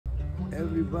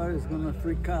Everybody's gonna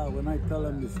freak out when I tell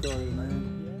them the story,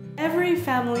 man. Every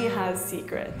family has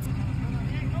secrets.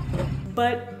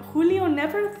 But Julio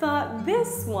never thought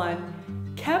this one,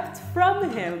 kept from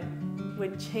him,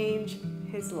 would change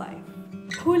his life.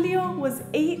 Julio was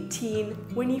 18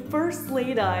 when he first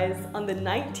laid eyes on the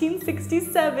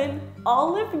 1967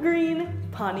 olive green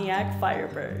Pontiac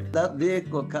Firebird. That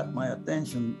vehicle caught my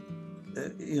attention,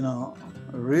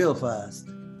 real fast.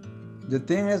 The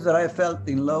thing is that I felt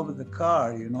in love with the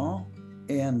car,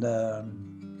 and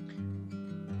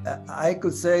I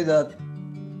could say that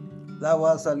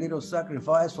was a little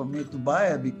sacrifice for me to buy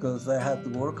it because I had to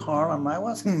work hard and I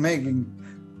wasn't making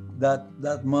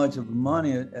that much of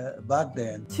money back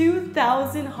then.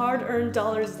 2,000 hard-earned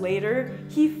dollars later,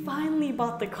 he finally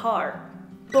bought the car.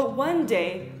 But one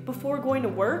day, before going to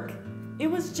work, it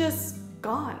was just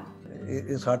gone.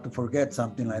 It's hard to forget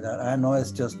something like that. I know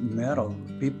it's just metal,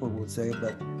 people would say,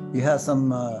 but he has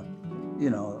some,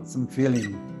 some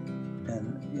feeling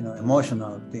and,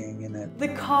 emotional thing in it. The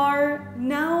car,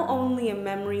 now only a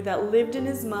memory that lived in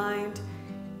his mind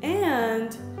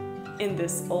and in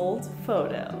this old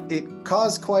photo. It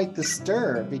caused quite the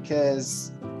stir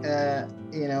because,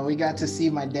 we got to see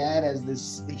my dad as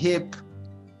this hip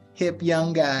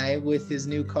young guy with his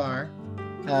new car.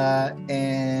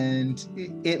 And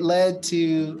it led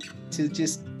to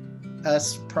just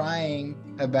us prying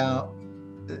about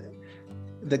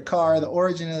the car, the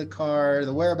origin of the car,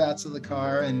 the whereabouts of the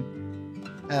car, and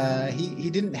he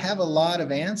didn't have a lot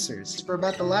of answers. For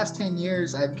about the last 10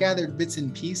 years, I've gathered bits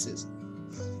and pieces,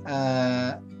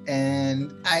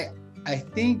 and I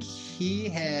think he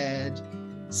had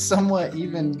somewhat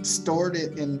even stored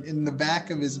it in the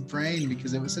back of his brain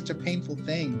because it was such a painful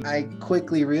thing. I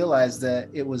quickly realized that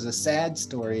it was a sad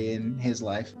story in his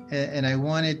life, and I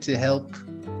wanted to help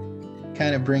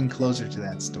kind of bring closure to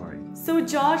that story. So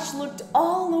Josh looked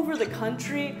all over the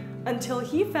country until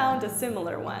he found a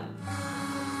similar one.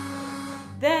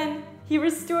 Then he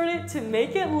restored it to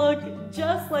make it look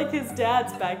just like his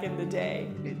dad's back in the day.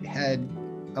 It had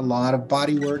a lot of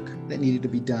body work that needed to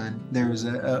be done. There was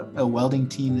a welding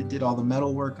team that did all the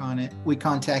metal work on it. We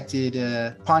contacted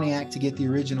Pontiac to get the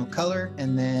original color,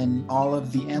 and then all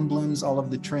of the emblems, all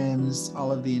of the trims,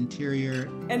 all of the interior.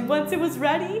 And once it was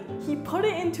ready, he put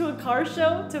it into a car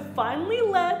show to finally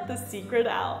let the secret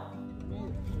out.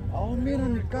 Oh, mira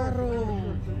mi carro.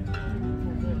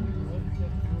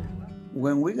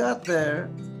 When we got there,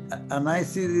 and I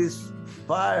see this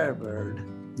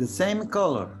Firebird, the same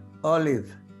color, olive,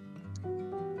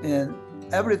 and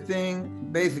everything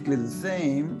basically the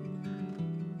same,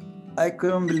 I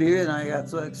couldn't believe it, and I got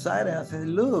so excited. I said,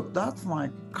 look, that's my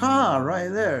car right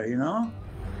there,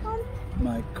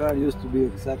 My car used to be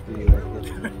exactly like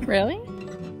that. Really?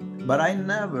 But I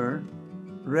never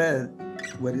read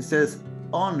what it says,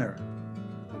 owner.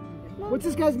 What's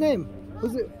this guy's name?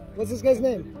 What's this guy's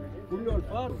name? Julio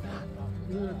Alfaro.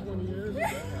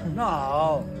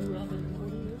 No.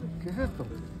 ¿Qué es esto?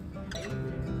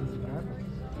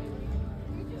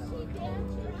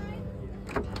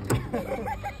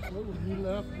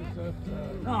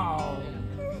 No.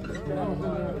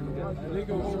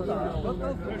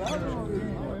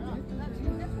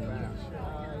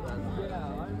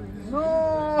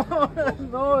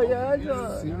 No, ya.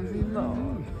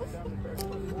 No.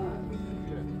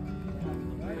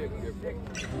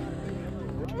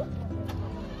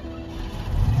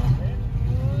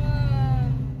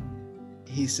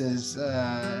 He says,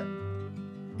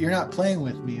 you're not playing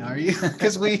with me, are you?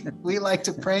 Because we like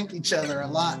to prank each other a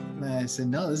lot. And I said,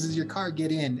 no, this is your car,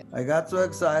 get in. I got so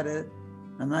excited,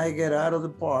 and I get out of the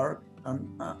park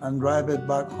and drive it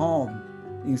back home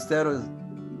instead of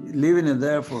leaving it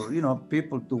there for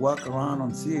people to walk around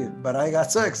and see it. But I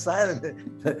got so excited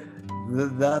that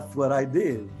that's what I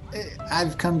did.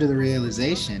 I've come to the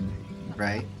realization,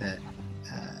 right, that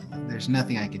there's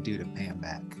nothing I can do to pay him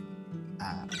back.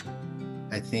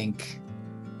 I think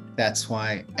that's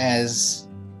why, as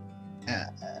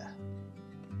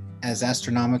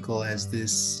astronomical as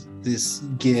this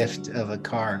gift of a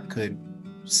car could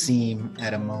seem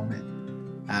at a moment,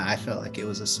 I felt like it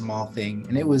was a small thing,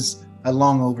 and it was a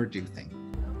long overdue thing.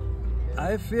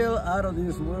 I feel out of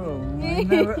this world.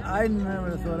 I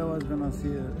never thought I was gonna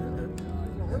see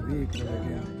a vehicle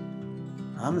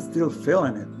again. I'm still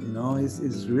feeling it.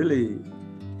 It's really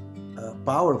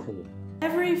powerful.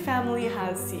 Every family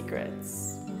has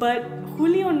secrets, but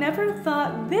Julio never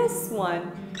thought this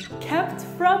one, kept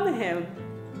from him,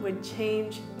 would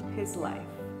change his life.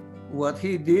 What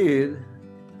he did,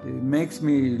 it makes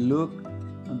me look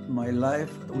my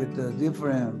life with a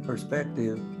different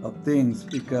perspective of things,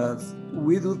 because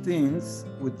we do things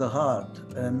with the heart,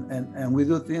 and we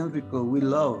do things because we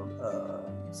love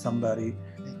somebody.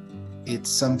 It's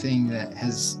something that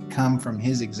has come from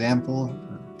his example,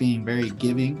 being very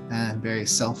giving and very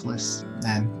selfless.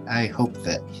 And I hope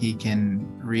that he can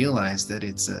realize that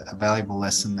it's a valuable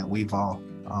lesson that we've all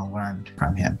learned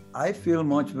from him. I feel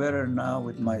much better now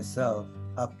with myself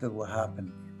after what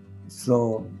happened.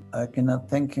 So I cannot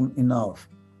thank him enough.